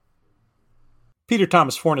Peter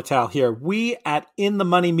Thomas Fornatal here. We at In the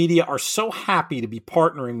Money Media are so happy to be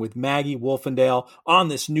partnering with Maggie Wolfendale on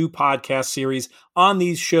this new podcast series. On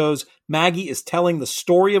these shows, Maggie is telling the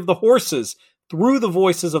story of the horses through the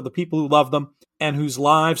voices of the people who love them and whose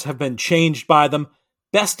lives have been changed by them.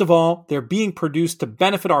 Best of all, they're being produced to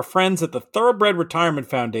benefit our friends at the Thoroughbred Retirement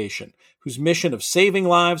Foundation, whose mission of saving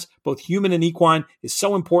lives, both human and equine, is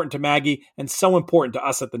so important to Maggie and so important to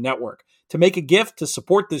us at the network. To make a gift to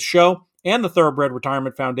support this show and the Thoroughbred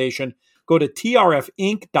Retirement Foundation, go to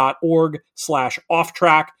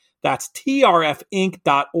trfinc.org/offtrack. That's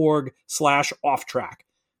trfinc.org/offtrack.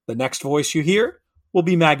 The next voice you hear will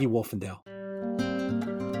be Maggie Wolfendale.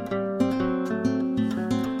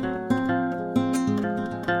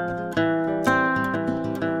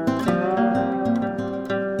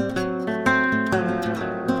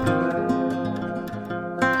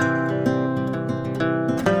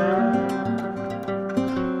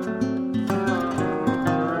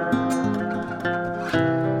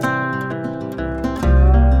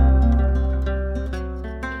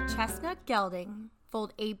 Gelding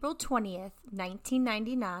foaled April 20th,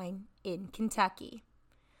 1999 in Kentucky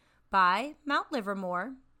by Mount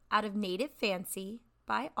Livermore out of Native Fancy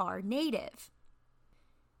by R. Native.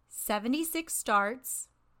 76 starts,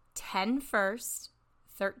 10 first,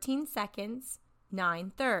 13 seconds,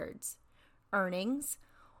 9 thirds. Earnings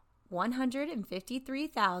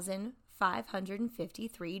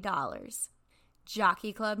 $153,553.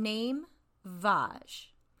 Jockey club name Vosges.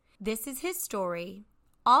 This is his story,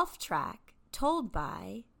 Off Track, told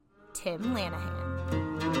by Tim Lanahan.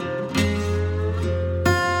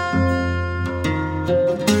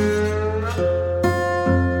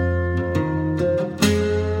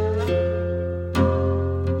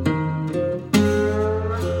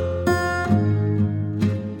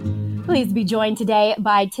 Pleased to be joined today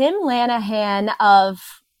by Tim Lanahan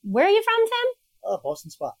of, where are you from, Tim?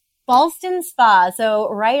 Boston Spa. Boston Spa, so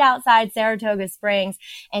right outside Saratoga Springs.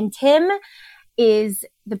 And Tim is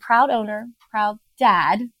the proud owner, proud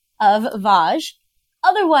dad of Vosges,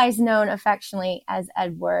 otherwise known affectionately as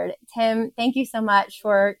Edward. Tim, thank you so much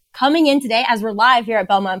for coming in today as we're live here at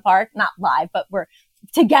Belmont Park. Not live, but we're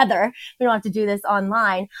together. We don't have to do this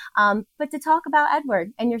online. But to talk about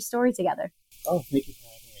Edward and your story together. Oh, thank you for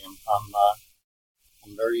having me.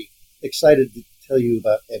 I'm very excited to tell you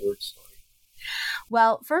about Edward's story.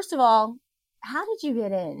 Well, first of all, how did you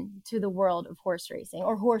get into the world of horse racing,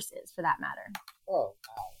 or horses for that matter? Oh,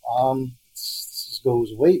 wow. This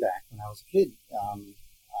goes way back when I was a kid. I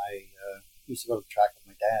used to go to the track with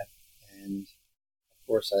my dad, and of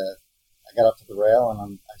course I got up to the rail,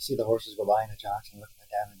 and I see the horses go by in the jocks, and I look at my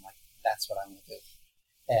dad, and I'm like, that's what I'm going to do.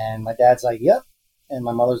 And my dad's like, yep, and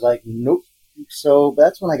my mother's like, nope. So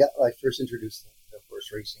that's when I got first introduced to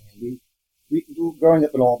horse racing, and we growing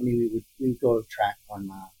up in Albany, we would go to the track when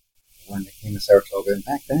they came to Saratoga, and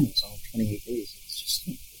back then it was only 28 days. It's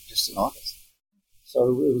just in August. So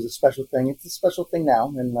it was a special thing. It's a special thing now,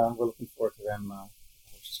 and we're looking forward to them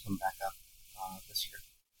just coming back up this year.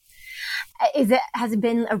 Has it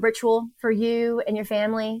been a ritual for you and your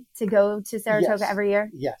family to go to Saratoga every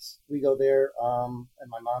year? Yes, we go there, and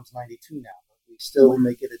my mom's 92 now. But we still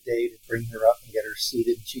make it a day to bring her up and get her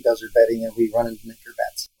seated. She does her betting, and we run and make her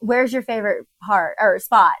bets. Where's your favorite part or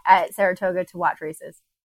spot at Saratoga to watch races?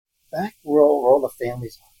 Back where all the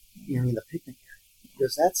families are, the picnic area.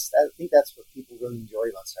 Because I think that's what people really enjoy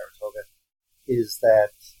about Saratoga, is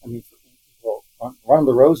that, people run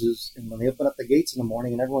the roses, and when they open up the gates in the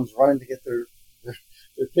morning and everyone's running to get their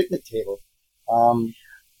picnic table,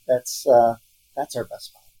 that's our best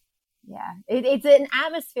spot. Yeah, it's an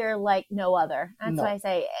atmosphere like no other. That's why I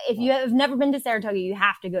say, if you have never been to Saratoga, you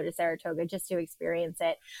have to go to Saratoga just to experience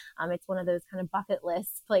it. It's one of those kind of bucket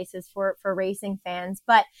list places for racing fans.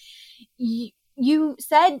 But you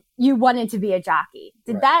said you wanted to be a jockey.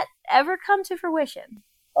 Did that ever come to fruition?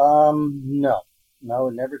 No,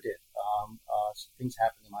 it never did. Some things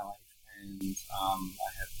happened in my life, and I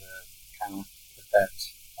had to kind of put that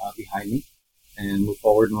behind me and move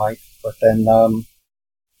forward in life. But then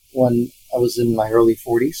when I was in my early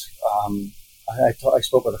 40s, I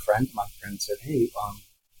spoke with a friend. My friend said, hey,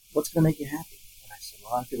 what's going to make you happy? And I said,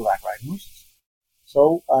 well, I feel like riding horses.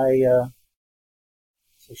 So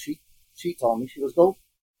she told me, she goes, go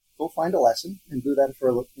find a lesson and do that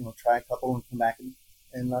for try a couple and come back and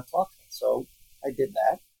talk to me. So I did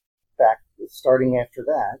that. Starting after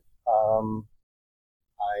that,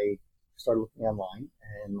 I started looking online,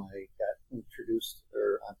 and I got introduced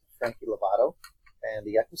to Frankie Lovato and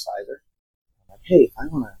the Equicizer. I'm like, hey, I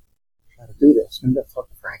want to try to do this. I'm going to talk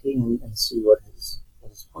to Frankie and see what his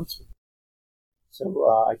points would be. So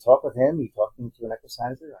I talked with him. He talked me to an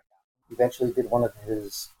Equicizer. I got eventually did one of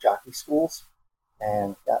his jockey schools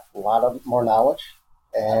and got a lot of more knowledge.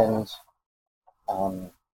 And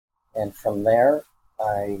from there,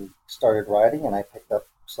 I started riding, and I picked up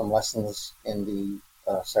some lessons in the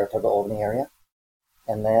Saratoga, Albany area.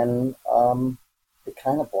 And then it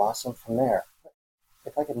kind of blossomed from there.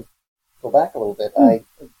 If I can go back a little bit,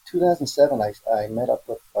 in 2007, I met up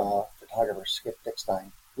with photographer Skip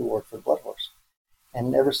Dickstein, who worked for Bloodhorse.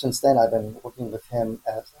 And ever since then, I've been working with him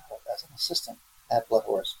as an assistant at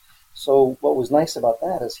Bloodhorse. So what was nice about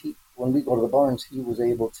that is when we go to the barns, he was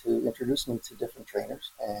able to introduce me to different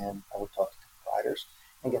trainers, and I would talk to different riders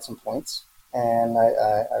and get some points. And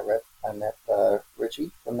I met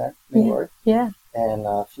Richie from there, and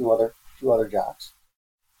a few other jocks.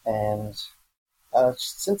 And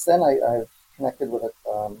since then, I've connected with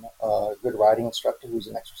a good riding instructor who's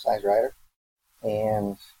an exercise rider,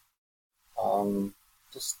 and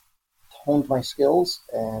just honed my skills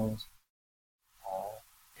and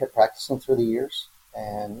kept practicing through the years.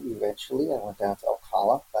 And eventually, I went down to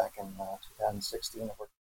Ocala back in 2016 and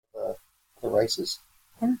worked with the races,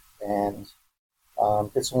 and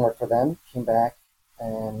did some work for them. Came back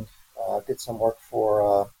and did some work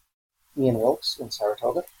for Ian Wilkes in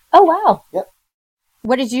Saratoga. Oh, wow. Yep.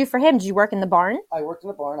 What did you do for him? Did you work in the barn? I worked in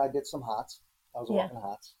the barn. I did some hots. I was walking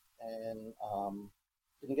hots, and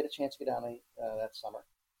didn't get a chance to get down that summer.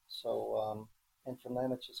 So, and from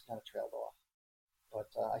then it just kind of trailed off. But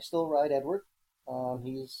I still ride Edward.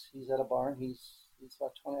 He's at a barn. He's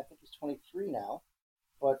about 20. I think he's 23 now,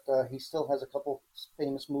 but he still has a couple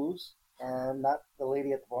famous moves. Not the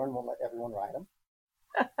lady at the barn won't let everyone ride him.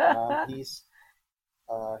 He's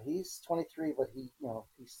 23, but he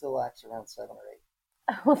still acts around 7 or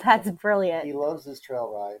 8. Oh, that's brilliant. He loves his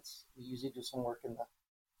trail rides. We usually do some work in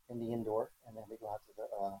the indoor, and then we go out to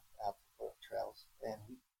the trails, and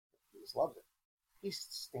he just loves it. He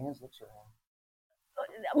stands, looks around.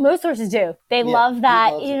 Most horses do. They love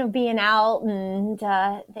that, being out, and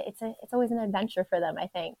it's always an adventure for them, I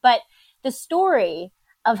think. But the story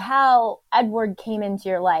of how Edward came into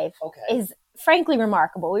your life is frankly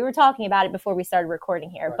remarkable. We were talking about it before we started recording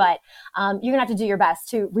here, but you're gonna have to do your best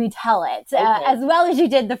to retell it as well as you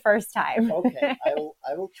did the first time. Okay, I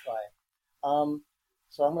will try.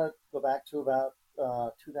 So I'm gonna go back to about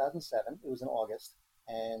 2007. It was in August.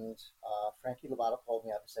 And Frankie Lovato called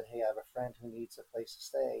me up and said, "Hey, I have a friend who needs a place to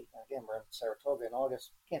stay." And again, we're in Saratoga in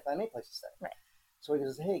August. Can't find any place to stay. Right. So he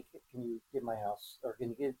goes, "Hey, can you give my house, or can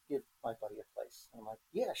you give my buddy a place?" And I'm like,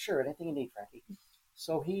 "Yeah, sure. Anything you need, Frankie."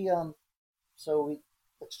 So we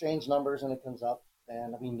exchange numbers, and it comes up,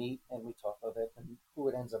 and we meet, and we talk a little bit. And who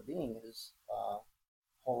it ends up being is Hall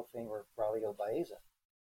of Famer Braulio Baeza.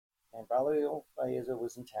 And Braulio Baeza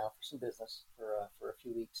was in town for some business for a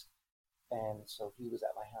few weeks. And so he was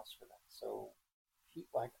at my house for that. So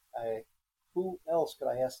who else could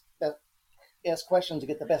I ask questions to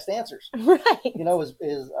get the best answers? Right.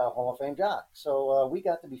 Is a Hall of Fame jock. So we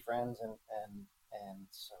got to be friends, and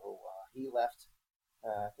so he left.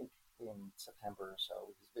 I think in September or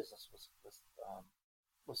so. His business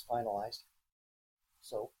was finalized.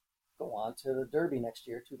 So go on to the Derby next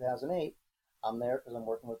year, 2008. I'm there because I'm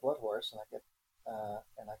working with Bloodhorse, and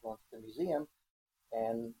I go into the museum.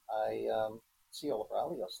 And I see all the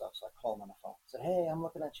Braulio stuff, so I call him on the phone. I said, "Hey, I'm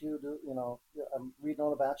looking at you. I'm reading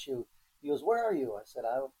all about you." He goes, "Where are you?" I said,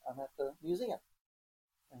 "I'm at the museum."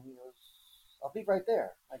 And he goes, "I'll be right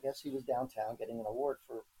there." I guess he was downtown getting an award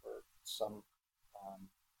for some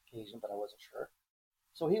occasion, but I wasn't sure.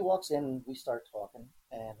 So he walks in, we start talking,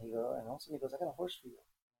 and all of a sudden he goes, "I got a horse for you."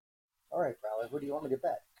 "All right, Braulio, who do you want me to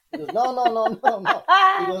bet?" He goes, No.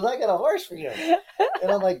 He goes, "I got a horse for you."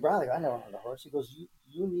 And I'm like, "Braulio, I never owned a horse." He goes,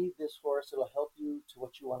 you need this horse. It'll help you to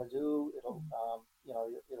what you want to do. It'll,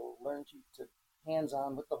 it'll learn you to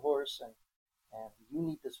hands-on with the horse, and you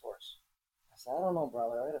need this horse." I said, "I don't know,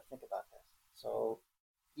 Braulio. I got to think about this." So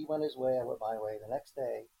he went his way. I went my way. The next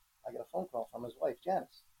day, I get a phone call from his wife,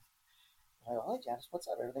 Janice. I go, "Hi, Janice. What's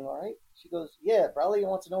up? Everything all right?" She goes, "Yeah, Braulio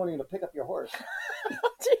wants to know when you're going to pick up your horse."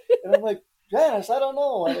 And I'm like, "Janice, I don't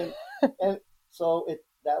know." And so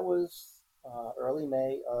that was early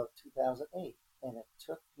May of 2008, and it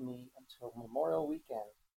took me until Memorial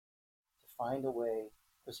Weekend to find a way,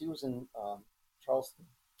 because he was in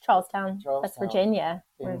Charlestown, West Virginia.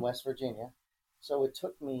 West Virginia. So it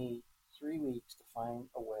took me 3 weeks to find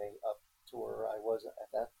a way up to where I was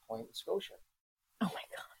at that point in Scotia. Oh my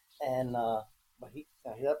God! And but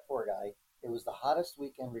that poor guy. It was the hottest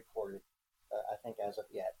weekend recorded, I think, as of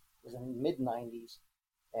yet. It was in the mid-90s,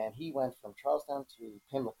 and he went from Charlestown to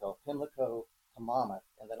Pimlico to Monmouth,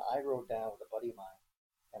 and then I rode down with a buddy of mine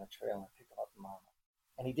and a trail and picked him up in Monmouth.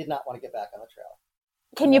 And he did not want to get back on the trail.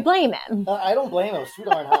 Can you blame him? I don't blame him. It was too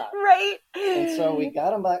darn hot. Right. And so we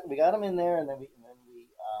got him back. We got him in there, and then we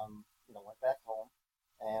went back home.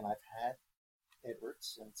 And I've had Edward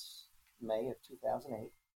since May of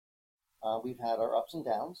 2008. We've had our ups and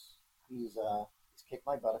downs. He's kicked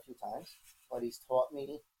my butt a few times, but he's taught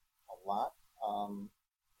me a lot.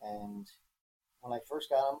 And when I first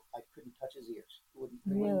got him, I couldn't touch his ears. He wouldn't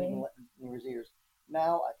even let me near his ears.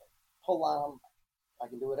 Now I can pull on him. I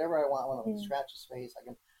can do whatever I want with him. I can scratch his face.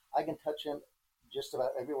 I can touch him just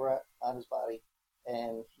about everywhere on his body,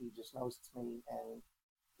 and he just knows it's me. And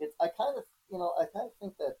I kind of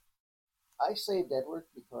think that I saved Edward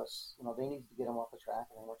because they needed to get him off the track,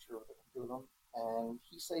 and they weren't sure what they could do with him. And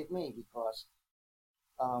he saved me because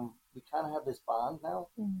we kind of have this bond now,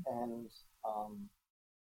 and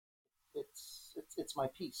it's my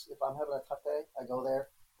peace. If I'm having a tough day, I go there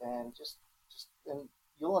and just and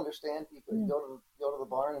you'll understand. You go to the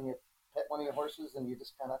barn and you pet one of your horses, and you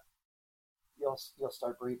just kind of you'll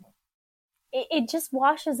start breathing. It just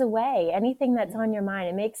washes away anything that's on your mind.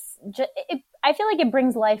 It makes I feel like it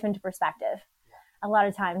brings life into perspective. A lot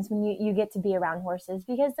of times when you get to be around horses,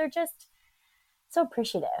 because they're just so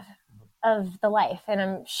appreciative of the life. And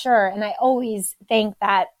I'm sure, and I always think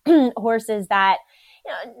that horses that,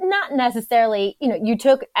 not necessarily, you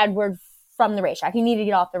took Edward from the racetrack. He needed to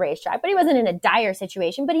get off the racetrack, but he wasn't in a dire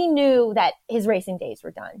situation, but he knew that his racing days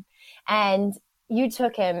were done. And you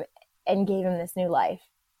took him and gave him this new life.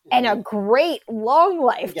 And a great long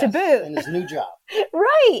life to boot. And his new job.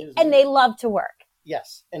 Right. And they love to work.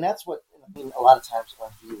 Yes. And that's what, a lot of times when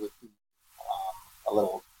he would be a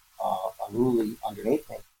little unruly underneath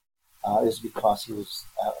me, is because he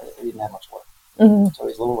didn't have much work. Mm-hmm. So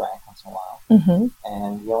he's a little rank once in a while. Mm-hmm.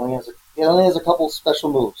 And he only has a couple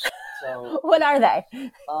special moves. So what are they?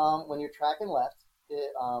 When you're tracking left,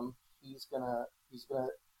 he's gonna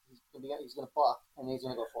buck, and he's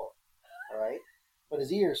gonna go forward. All right. But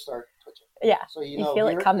his ears start twitching. Yeah. So you feel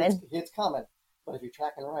it coming. It's coming. But if you're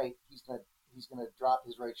tracking right, he's gonna drop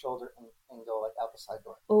his right shoulder and go like out the side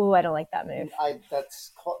door. Ooh, I don't like that move.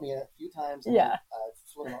 That's caught me a few times. Yeah.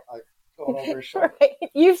 I've gone over his shoulder. Right.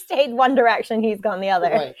 You've stayed one direction, he's gone the other.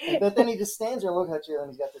 Right. But then he just stands there and looks at you, and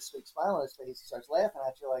he's got this big smile on his face. He starts laughing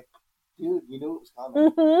at you like, dude, you knew it was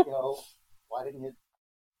coming. Mm-hmm. Why didn't you?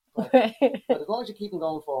 But as long as you keep him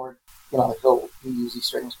going forward, he usually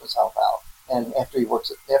straightens himself out. And after he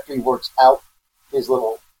works out his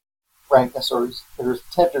little rankness or his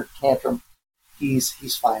temper tantrum, he's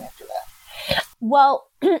fine after that. Well,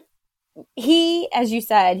 he, as you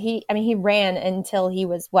said, he ran until he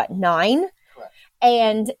was 9? Correct.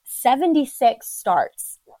 And 76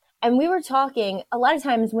 starts. Yeah. And we were talking a lot of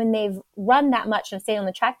times when they've run that much and stayed on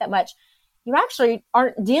the track that much, you actually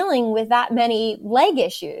aren't dealing with that many leg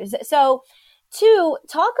issues. So to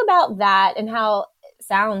talk about that and how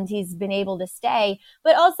sound he's been able to stay,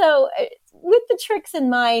 but also with the tricks in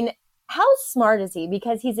mind, how smart is he?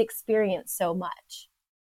 Because he's experienced so much.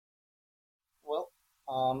 Well,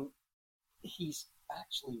 he's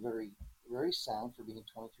actually very, very sound for being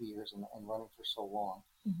 22 years and running for so long.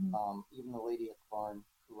 Mm-hmm. Even the lady at the barn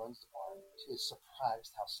who runs the barn is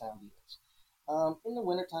surprised how sound he is. In the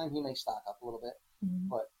wintertime, he may stock up a little bit, mm-hmm.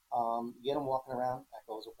 but get him walking around, that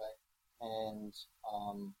goes away. And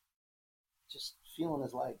just feeling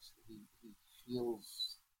his legs, he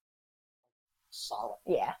feels solid.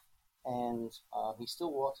 Yeah. And he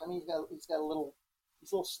still walks. I mean, he's a little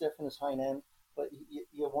stiff in his hind end, but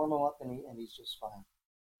you warm him up and he's just fine.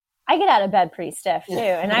 I get out of bed pretty stiff too,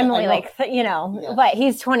 and I'm only but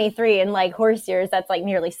he's 23 and like horse years, that's like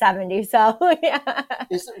nearly 70. So yeah.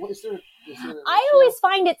 Is there I always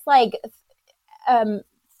find it's like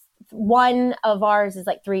one of ours is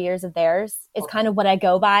like 3 years of theirs is kind of what I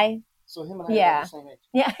go by. So him and I are the same age.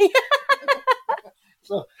 Yeah.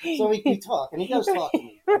 So we talk, and he does talk to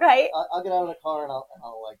me. Right. I'll get out of the car and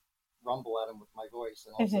I'll like rumble at him with my voice,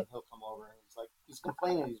 and all of a sudden he'll come over and he's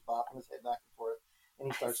complaining, he's bopping his head back and forth, and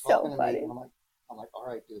he starts talking to me, and I'm like, all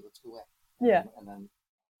right, dude, let's go in. Yeah. And then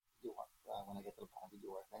when I get to the barn, we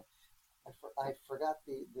do our thing. I forgot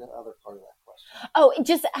the other part of that question. Oh,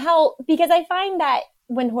 just how, because I find that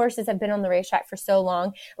when horses have been on the racetrack for so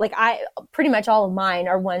long, like pretty much all of mine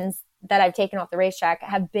are ones that I've taken off the racetrack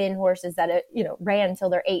have been horses that, ran until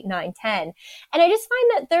they're 8, 9, 10. And I just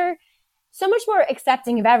find that they're so much more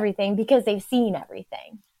accepting of everything because they've seen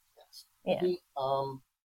everything. Yes. Yeah.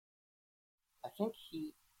 I think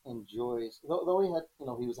he enjoys, though he had,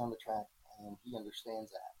 he was on the track and he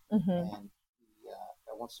understands that. Mm-hmm. And he,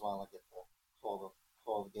 once in a while I get to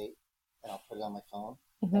call the gate and I'll put it on my phone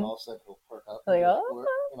and all of a sudden he'll perk up. Like, and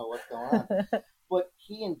oh. what's going on? But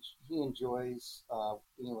he enjoys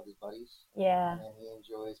being with his buddies. Yeah. And he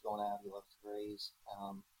enjoys going out. He loves to graze.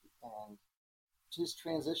 And his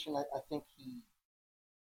transition, I think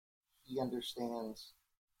he understands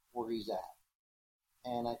where he's at,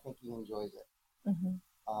 and I think he enjoys it.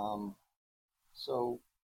 So,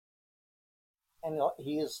 and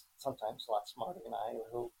he is sometimes a lot smarter than I.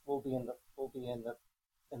 We'll be in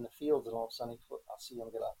the fields, and all of a sudden I'll see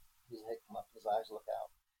him get up, his head come up, his eyes look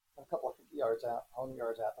out, and a couple of yards out, 100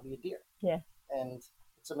 yards out, there'll be a deer. Yeah. And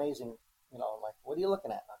it's amazing, I'm like, what are you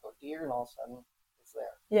looking at? And I go, deer, and all of a sudden it's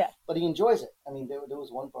there. Yeah. But he enjoys it. I mean, there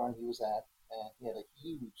was one barn he was at, and he had a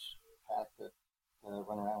huge pack to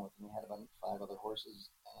run around with, and he had about 5 other horses,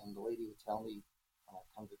 and the lady would tell me when I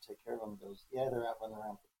come to take care of them, goes, yeah, they're out running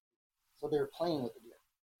around. So they're playing with the deer.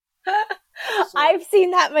 So, I've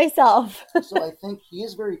seen that myself. So I think he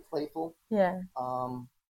is very playful. Yeah.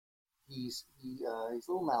 He's a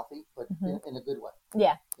little mouthy, but in a good way.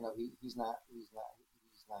 Yeah. He's not mean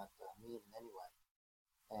in any way,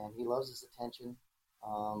 and he loves his attention.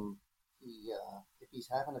 If he's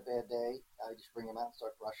having a bad day, I just bring him out and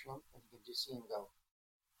start brushing him, and you can just see him go.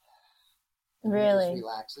 Really? He just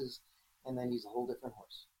relaxes, and then he's a whole different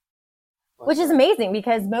horse. But, which is amazing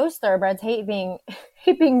because most thoroughbreds hate being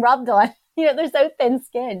rubbed on. They're so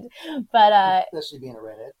thin-skinned, but especially being a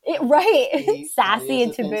redhead, right? Sassy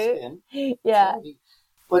and to boot. Yeah.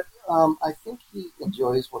 But I think he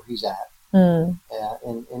enjoys where he's at in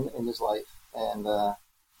his life, and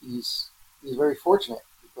he's very fortunate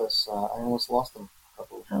because I almost lost him a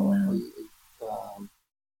couple. Oh wow! It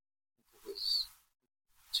was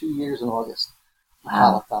 2 years in August. Wow.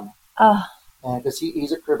 Colic on him. Oh. And because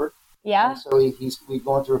he's a cribber. Yeah. And so we've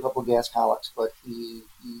gone through a couple of gas colics, but he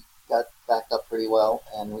got backed up pretty well,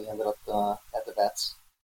 and we ended up at the vets,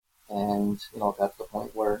 and got to the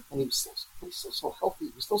point where, and he was still so healthy.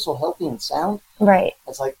 He was still so healthy and sound. Right.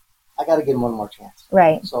 It's like I got to give him one more chance.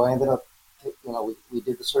 Right. So I ended up, we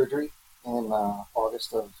did the surgery in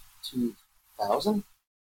August of 2000,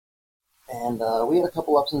 and we had a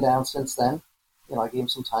couple ups and downs since then. I gave him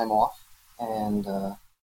some time off, and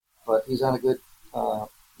but he's on a good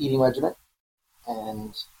eating regimen,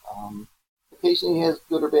 and occasionally he has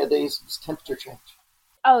good or bad days. It's temperature change.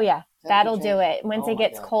 Oh yeah, that'll do it. Once it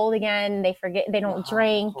gets cold again, they forget. They don't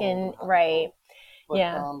drink, and right. But,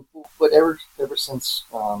 yeah. But ever since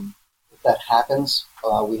that happens,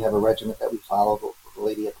 we have a regimen that we follow. The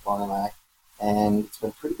lady at the barn and I, and it's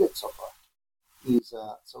been pretty good so far. He's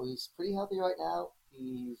pretty healthy right now.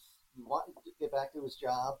 He's wanting to get back to his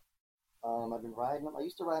job. I've been riding him. I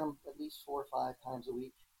used to ride him at least 4 or 5 times a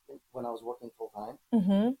week when I was working full time.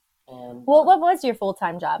 Mm-hmm. And what was your full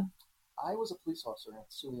time job? I was a police officer at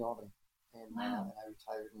SUNY Albany, and Wow. and I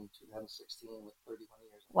retired in 2016 with 31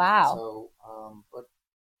 years. Wow. So,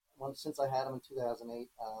 but since I had him in 2008,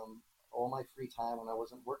 all my free time when I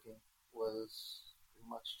wasn't working was pretty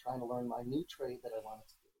much trying to learn my new trade that I wanted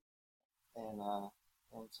to do,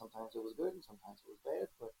 and sometimes it was good and sometimes it was bad,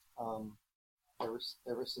 but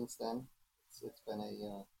ever since then, it's been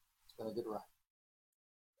a good ride.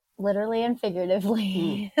 Literally and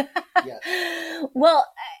figuratively. Yes. Well,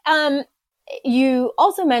 you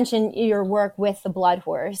also mentioned your work with the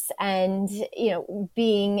Bloodhorse and,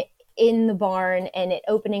 being in the barn and it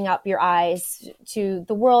opening up your eyes to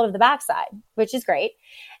the world of the backside, which is great.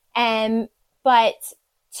 But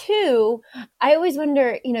 2, I always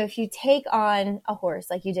wonder, if you take on a horse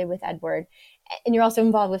like you did with Edward, and you're also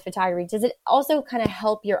involved with photography, does it also kind of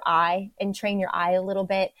help your eye and train your eye a little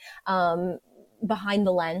bit behind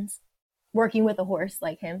the lens, working with a horse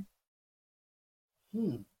like him?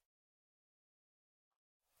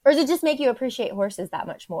 Or does it just make you appreciate horses that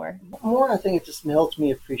much more? More, I think it just helps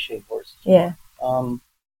me appreciate horses. Yeah.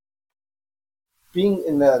 Being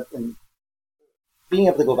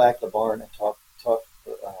able to go back to the barn and talk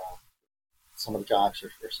some of the jocks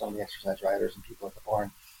or some of the exercise riders and people at the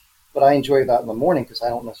barn. But I enjoy that in the morning because I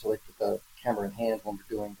don't necessarily put the camera in hand when we're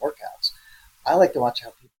doing workouts. I like to watch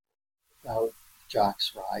how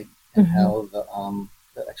jocks ride and how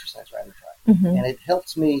the exercise riders ride, and it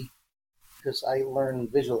helps me because I learn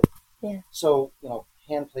visually. Yeah. So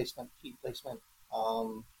hand placement, feet placement,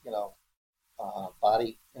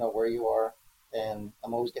 body, where you are, and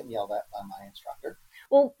I'm always getting yelled at by my instructor.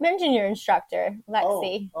 Well, mention your instructor,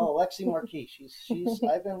 Lexi. Oh, Lexi Marquis. She's.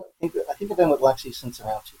 I think I've been with Lexi since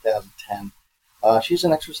around 2010. She's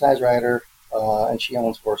an exercise rider, and she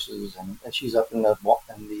owns horses, and she's up in the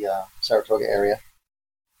Saratoga area.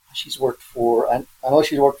 She's worked for. I know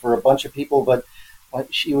she's worked for a bunch of people, but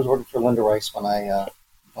she was working for Linda Rice when I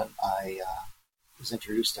was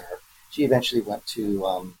introduced to her, she eventually went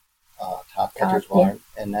to Todd Petcher's barn,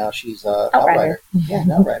 and now she's Outrider. Yeah,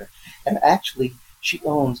 an outrider. And actually, she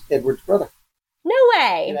owns Edward's brother. No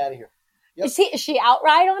way. Get out of here. Yep. Is she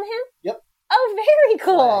outright on him? Yep. Oh, very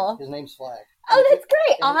cool. Flag. His name's Flag. Oh, that's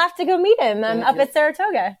great. I'll have to go meet him up at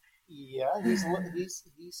Saratoga. Yeah, he's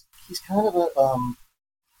kind of a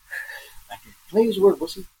can I use the word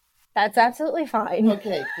wussy? That's absolutely fine.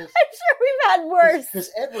 Okay, I'm sure we've had worse. Because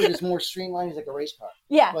Edward is more streamlined. He's like a race car.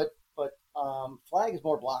 Yeah. But Flag is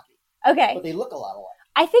more blocky. Okay. But they look a lot alike.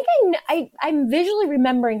 I think I'm visually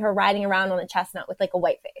remembering her riding around on a chestnut with like a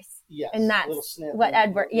white face. Yes. And that's what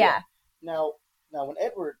Edward. Yeah. Now when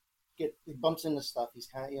Edward he bumps into stuff, he's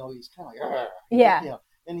kind of like yeah.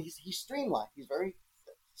 And he's streamlined. He's very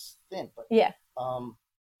thin. But yeah.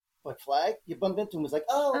 But Flag, you bump into him, he's like,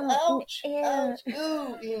 ouch, ouch,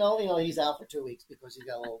 ooh, he's out for 2 weeks because he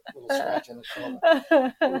got a little scratch on his shoulder.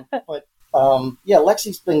 But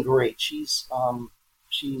Lexi's been great. She's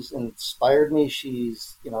inspired me.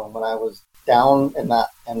 She's when I was down and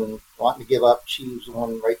wanting to give up, she was the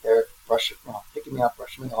one right there, picking me up,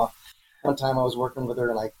 brushing me off. One time I was working with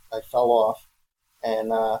her and I fell off,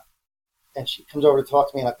 and she comes over to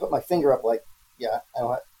talk to me, and I put my finger up like, I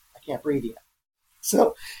can't breathe yet.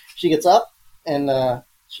 So she gets up and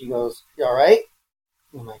she goes, "You all right?"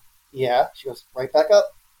 And I'm like, "Yeah." She goes, "Right back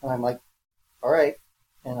up." And I'm like, "All right."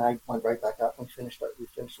 And I went right back up and we finished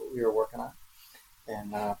what we were working on.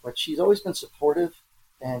 And but she's always been supportive,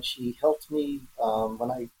 and she helped me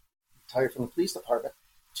when I retired from the police department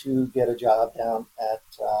to get a job down at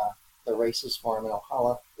the Races Farm in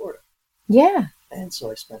Ocala, Florida. Yeah. And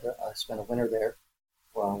so I spent a winter there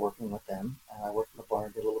working with them, and I worked in the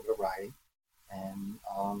barn, did a little bit of riding. And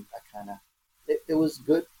it was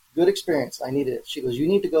good experience. I needed it. She goes, "You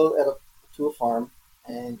need to go to a farm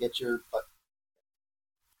and get your butt."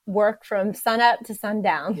 Work from sun up to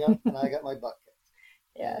sundown. Yeah, and I got my butt kicked.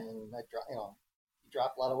 Yeah. And I you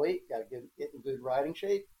drop a lot of weight, got to get in good riding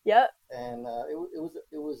shape. Yep. And it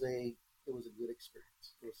was a good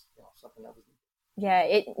experience. It was something that was neat.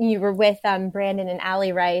 Yeah, you were with Brandon and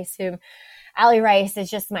Allie Rice, whom Allie Rice is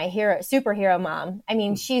just my superhero mom. I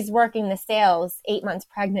mean, she's working the sales 8 months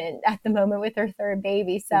pregnant at the moment with her third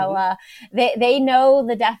baby. So they know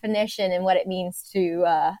the definition and what it means to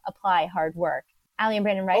apply hard work. Allie and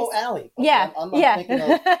Brandon Rice. Oh, Allie. Okay, yeah.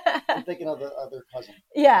 I'm thinking of the other cousin.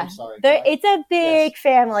 Yeah. I'm sorry. It's a big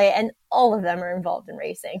family, and all of them are involved in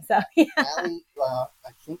racing. So, yeah. Allie,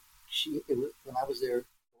 I think when I was there,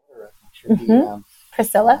 I think she'd be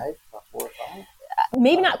Priscilla? 4 or 5.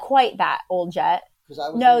 Maybe not quite that old yet.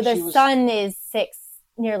 The son is 6,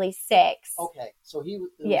 nearly 6. Okay, so it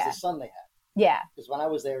was the son they had. Yeah. Because when I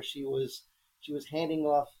was there, she was handing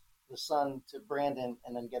off the son to Brandon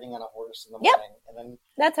and then getting on a horse in the morning. And then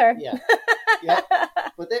that's her. Yeah. Yeah.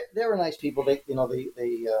 But they were nice people. They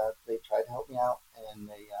tried to help me out, and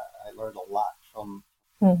I learned a lot from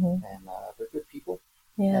them. And they're good people.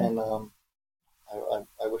 Yeah. And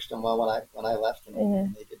I wished them well when I left,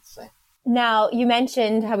 and they did the same. Now, you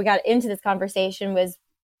mentioned how we got into this conversation was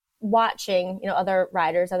watching, other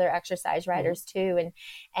riders, other exercise riders too,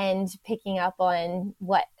 and picking up on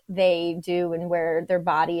what they do and where their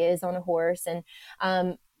body is on a horse. And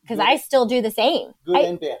because I still do the same. Good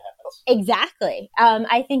and bad habits. Exactly.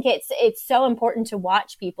 I think it's so important to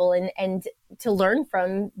watch people and to learn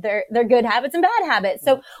from their good habits and bad habits.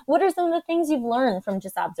 So what are some of the things you've learned from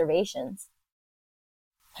just observations?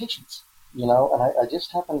 Patience. And I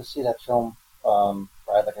just happened to see that film,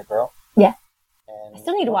 Ride Like a Girl. Yeah. And I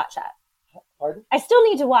still need to watch that. Pardon? I still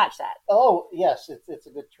need to watch that. Oh, yes. It's a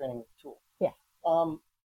good training tool. Yeah.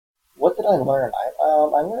 What did I learn?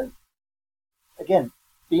 I learned, again,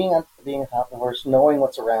 being on top of the horse, knowing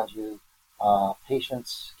what's around you,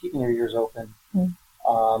 patience, keeping your ears open,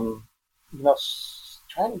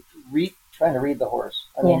 trying to read the horse.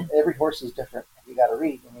 I mean, every horse is different. You got to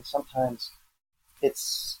read. I mean, sometimes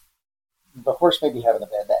the horse may be having a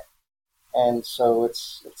bad day, and so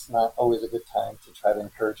it's not always a good time to try to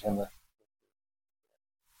encourage him.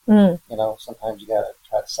 Sometimes you got to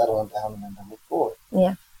try to settle him down and then move forward.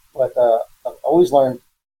 Yeah. But I've always learned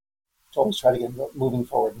to always try to get them moving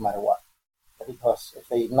forward no matter what. Because if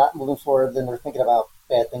they're not moving forward, then they're thinking about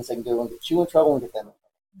bad things they can do and get you in trouble and get them in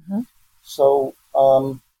trouble. So,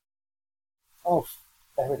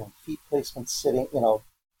 everything, feet placement, sitting,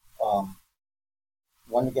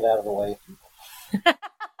 when to get out of the way of people.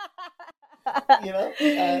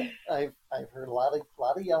 I've heard a lot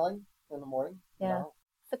of yelling in the morning. Yeah.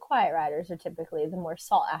 The quiet riders are typically the more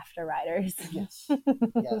sought after riders. Yes.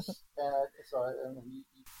 Yes. So you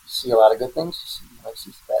see a lot of good things. You might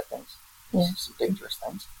see some bad things. You see some dangerous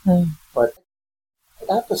things. But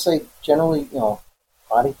I have to say, generally,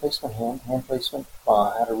 body placement, hand placement,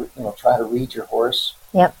 how to try to read your horse.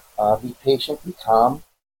 Yep. Be patient, be calm.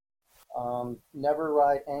 Never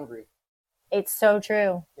ride angry. It's so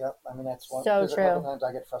true. Yep, I mean that's one. So Because true. a couple times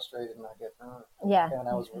I get frustrated and I get. Yeah. And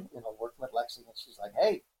I was working with Lexi, and she's like,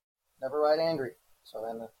 "Hey, never ride angry." So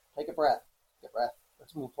then take a breath.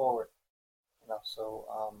 Let's move forward. So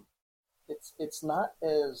it's not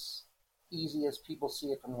as easy as people see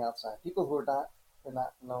it from the outside. People who they're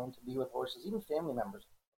not known to be with horses, even family members,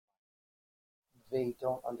 they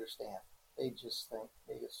don't understand. They just think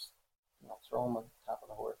throw them on top of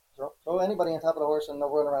the horse, throw anybody on top of the horse, and they'll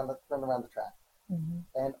run around the track. Mm-hmm.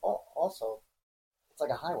 And also, it's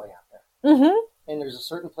like a highway out there. Mm-hmm. And there's a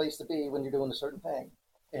certain place to be when you're doing a certain thing,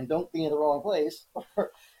 and don't be in the wrong place,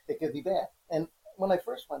 or it could be bad. And when I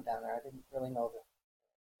first went down there, I didn't really know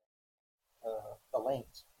the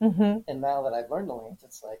lanes. Mm-hmm. And now that I've learned the lanes,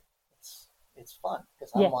 it's like it's fun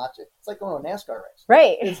because I'm watching. It's like going to a NASCAR race,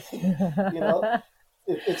 right?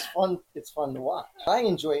 It's fun. It's fun to watch. I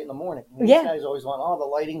enjoy it in the morning. These guys always want, the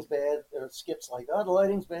lighting's bad. Or Skip's like, the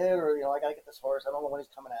lighting's bad, or I gotta get this horse. I don't know when he's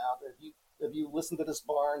coming out. If you listen to this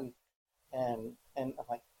barn, and I'm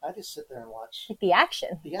like, I just sit there and watch the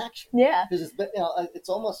action. Yeah, because it's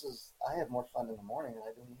almost as I have more fun in the morning than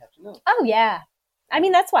I do in the afternoon. Oh yeah. I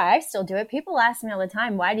mean, that's why I still do it. People ask me all the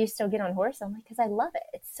time, why do you still get on horse? I'm like, because I love it.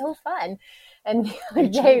 It's so fun. And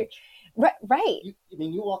right.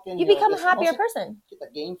 You walk in. You become a happier person. Get the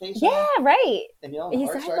game face. Yeah, on, right. And the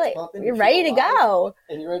heart starts pumping. You're ready to go.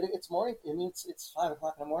 And you're ready. It's morning. I mean, it's 5:00 in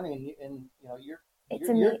the morning, and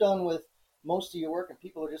you're done with most of your work, and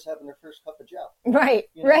people are just having their first cup of joe. Right.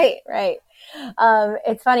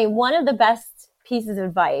 It's funny. One of the best pieces of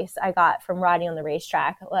advice I got from riding on the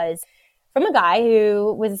racetrack was from a guy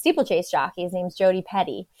who was a steeplechase jockey. His name's Jody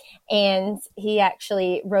Petty. And he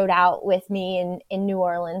actually rode out with me in New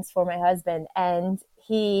Orleans for my husband. And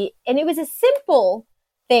it was a simple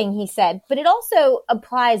thing he said, but it also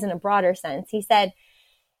applies in a broader sense. He said,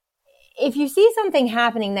 if you see something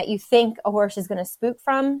happening that you think a horse is going to spook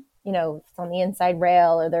from, if it's on the inside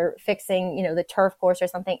rail or they're fixing, the turf course or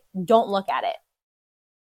something, don't look at it.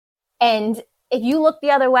 And if you look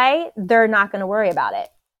the other way, they're not going to worry about it.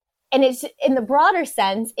 And it's in the broader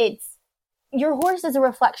sense, it's your horse is a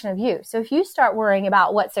reflection of you. So if you start worrying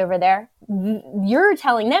about what's over there, you're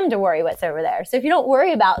telling them to worry what's over there. So if you don't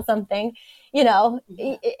worry about something, and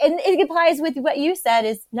it applies with what you said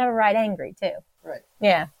is never ride angry too. Right.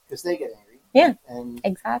 Yeah. Because they get angry. Yeah. And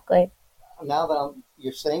exactly. Now that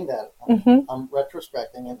you're saying that, I'm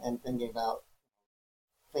retrospecting and thinking about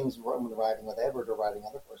things when riding with Edward or riding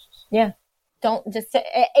other horses. Yeah. Don't just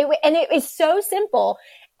and it is so simple.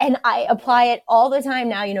 And I apply it all the time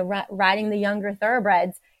now, riding the younger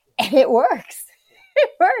thoroughbreds, and it works. It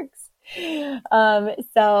works.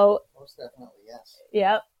 So most definitely, yes.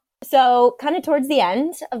 Yep. So kind of towards the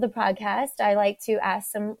end of the podcast, I like to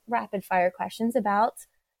ask some rapid fire questions about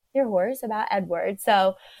your horse, about Edward.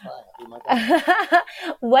 So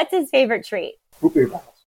what's his favorite treat? Root beer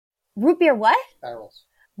barrels. Root beer what? Barrels.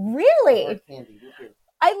 Really? Hard candy, root beer.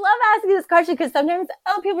 I love asking this question because sometimes,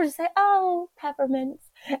 people just say, peppermints.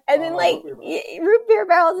 And then root beer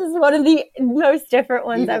barrels is one of the most different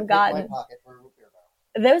ones I've gotten. My pocket for a root beer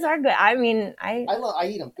barrel. Those are good. I mean, I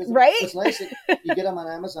eat them because right? It's nice that you get them on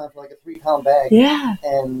Amazon for like a 3-pound bag. Yeah.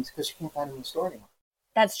 And because you can't find them in the store anymore.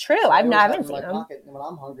 That's true. So I haven't seen them. Pocket, and when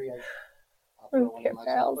I'm hungry, I'll throw one in my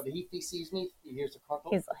pocket. But if he sees me, he hears the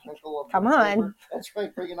crackle. He's like, crinkle of come on. Paper. That's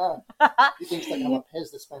right, bring it on. He thinks like I'm a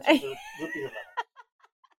Pez dispenser for root beer barrels.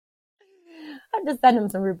 I'll just send him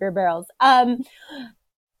some root beer barrels.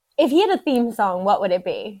 If he had a theme song, what would it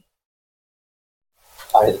be?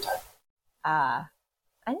 Eye of the Tiger. I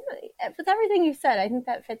know, with everything you said, I think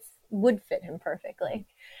that would fit him perfectly.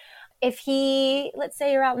 If let's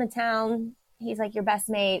say you're out in the town, he's like your best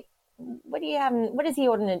mate. What is he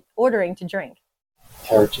ordering to drink?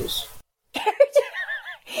 Carrot juice.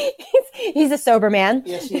 He's a sober man.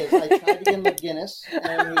 Yes, he is. I tried to get him a Guinness,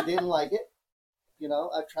 and he didn't like it.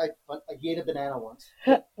 I've tried. He ate a banana once.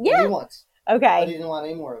 Yeah. Once. Okay. But he didn't want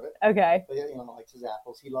any more of it. Okay. But likes his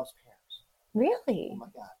apples. He loves pears. Really? Oh my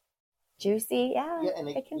God. Juicy. Yeah. Yeah, and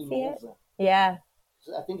I can see it. Them. Yeah.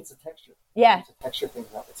 I think it's a texture. Yeah. It's a texture thing.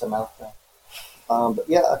 It's a mouth thing. But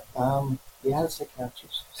yeah, it's a carrot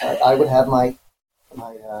juice. So I would have my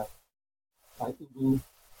Ubu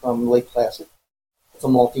from Lake Placid. It's a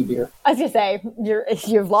malty beer. I was gonna say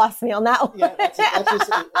you've lost me on that one. Yeah, that's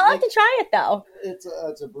just, I'll have to try it though.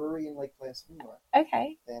 It's a brewery in Lake Placid, New York.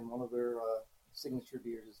 Okay. And one of their signature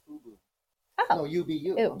beers is Ubu. Oh. No,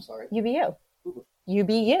 UBU. Ooh. I'm sorry. UBU. Ubu. you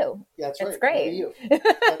be you. Yeah, that's It's right. great. You.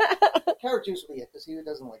 Carrot juice will be it because he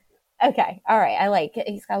doesn't like it. Okay. All right. I like it.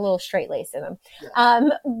 He's got a little straight lace in him. Yeah.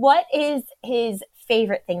 What is his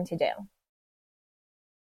favorite thing to do?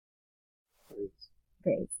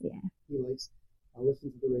 Grace, yeah. He likes, I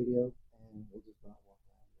listen to the radio and we'll just not walk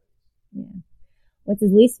around. Yeah. What's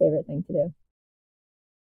his least favorite thing to do?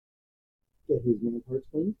 Get his mini parts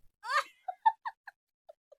clean.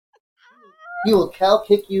 He will cow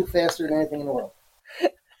kick you faster than anything in the world.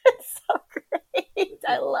 It's so great.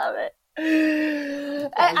 I love it.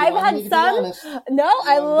 I've had some. No,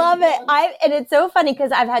 I love it. And it's so funny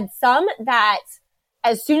because I've had some that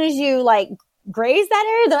as soon as you like graze that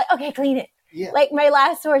area, they're like, okay, clean it. Yeah. Like my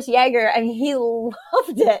last horse, Jaeger, I mean, he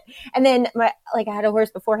loved it. And then I had a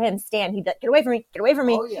horse before him, Stan. He'd like, get away from me, get away from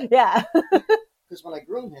me. Oh, yeah. Yeah. Because when I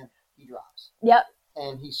groom him, he drops. Yep.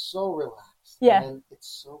 And he's so relaxed. Yeah. And it's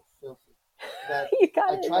so filthy that I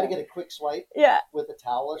I try to get a quick swipe yeah. with a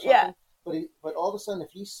towel or something. Yeah. But all of a sudden,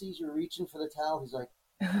 if he sees you reaching for the towel, he's like,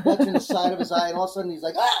 touching the side of his eye, and all of a sudden he's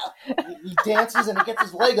like, ah! He dances and he gets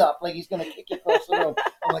his leg up like he's going to kick you across the room.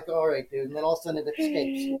 I'm like, all right, dude. And then all of a sudden it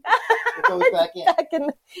escapes. It goes back in.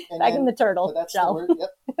 Back in the turtle that's shell. The worst,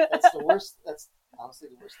 yep. That's the worst. That's honestly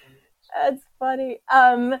the worst thing. That's funny.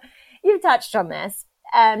 You touched on this.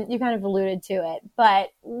 You kind of alluded to it. But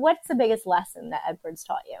what's the biggest lesson that Edward's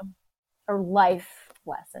taught you? Or life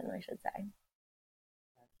lesson, I should say.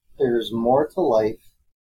 There's more to life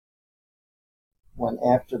when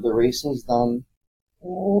after the racing's done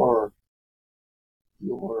or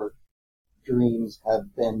your dreams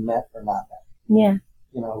have been met or not met. Yeah.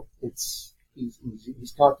 You know, he's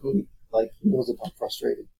talking to me like he knows if I'm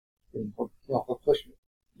frustrated. And he'll push me.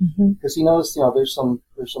 Because he knows, there's some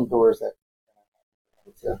doors that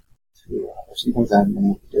there's some things I haven't been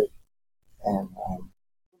able to do.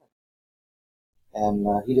 And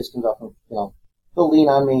he just comes up and, he'll lean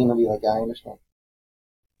on me and he'll be like, I understand.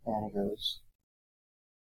 And he goes,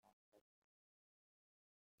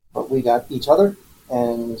 but we got each other,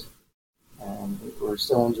 and we're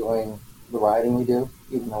still enjoying the riding we do,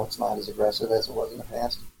 even though it's not as aggressive as it was in the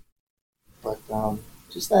past. But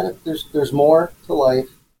just that there's more to life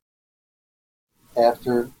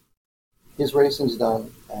after his racing's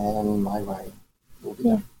done and my riding will be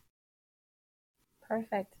done.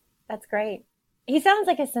 Perfect. That's great. He sounds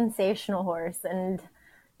like a sensational horse, and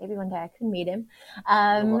maybe one day I could meet him.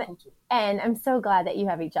 And I'm so glad that you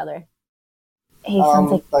have each other. He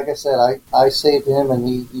sounds like I said, I saved him, and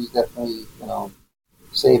he's definitely,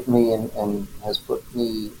 saved me and has put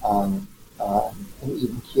me on an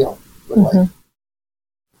even keel with life.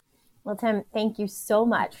 Well, Tim, thank you so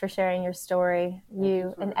much for sharing your story,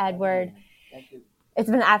 you and Edward. Thank you. It's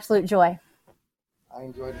been an absolute joy. I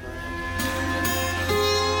enjoyed it very much.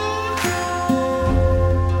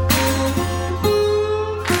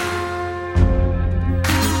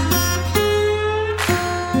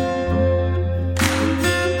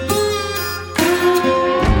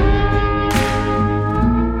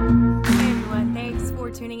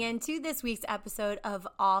 Tuning in to this week's episode of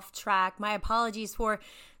Off Track. My apologies for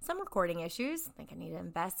some recording issues. I think I need to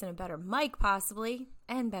invest in a better mic possibly,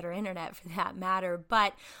 and better internet for that matter.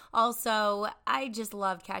 But also, I just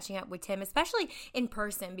loved catching up with Tim, especially in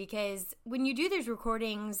person, because when you do these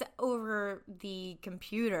recordings over the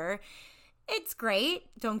computer, it's great,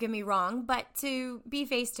 don't get me wrong, but to be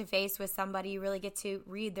face-to-face with somebody, you really get to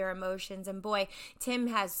read their emotions. And boy, Tim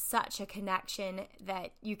has such a connection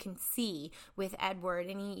that you can see with Edward,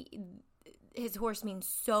 and his horse means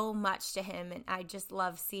so much to him, and I just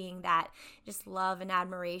love seeing that, just love and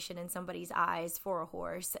admiration in somebody's eyes for a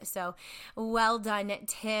horse. So well done,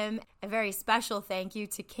 Tim. A very special thank you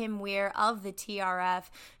to Kim Weir of the TRF,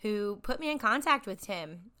 who put me in contact with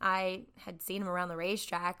Tim. I had seen him around the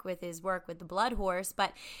racetrack with his work with the Bloodhorse,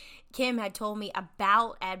 but Kim had told me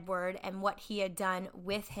about Edward and what he had done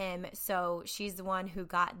with him, so she's the one who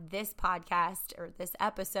got this podcast or this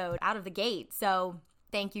episode out of the gate. So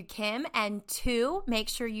thank you, Kim. And 2, make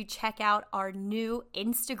sure you check out our new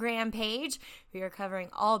Instagram page. We are covering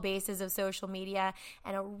all bases of social media.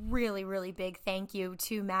 And a really, really big thank you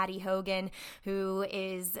to Maddie Hogan, who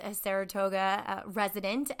is a Saratoga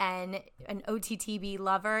resident and an OTTB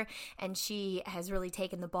lover. And she has really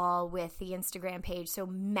taken the ball with the Instagram page. So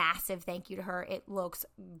massive thank you to her. It looks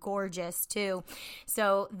gorgeous too.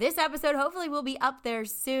 So this episode hopefully will be up there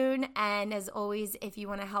soon. And as always, if you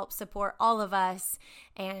want to help support all of us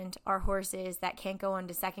and our horses that can't go on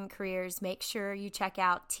to second careers, make sure you check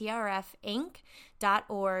out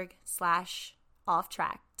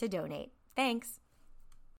trfinc.org/offtrack to donate. Thanks.